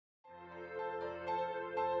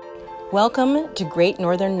Welcome to Great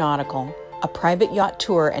Northern Nautical, a private yacht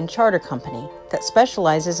tour and charter company that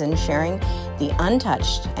specializes in sharing the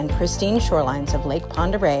untouched and pristine shorelines of Lake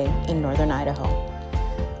Pend Oreille in northern Idaho.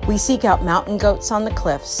 We seek out mountain goats on the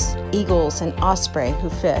cliffs, eagles and osprey who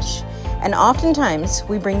fish, and oftentimes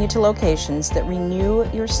we bring you to locations that renew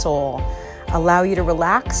your soul, allow you to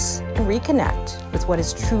relax and reconnect with what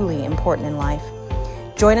is truly important in life.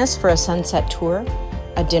 Join us for a sunset tour,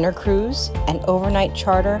 a dinner cruise, an overnight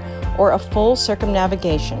charter, or a full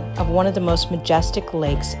circumnavigation of one of the most majestic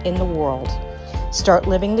lakes in the world. Start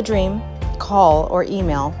living the dream. Call or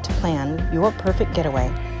email to plan your perfect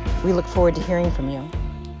getaway. We look forward to hearing from you.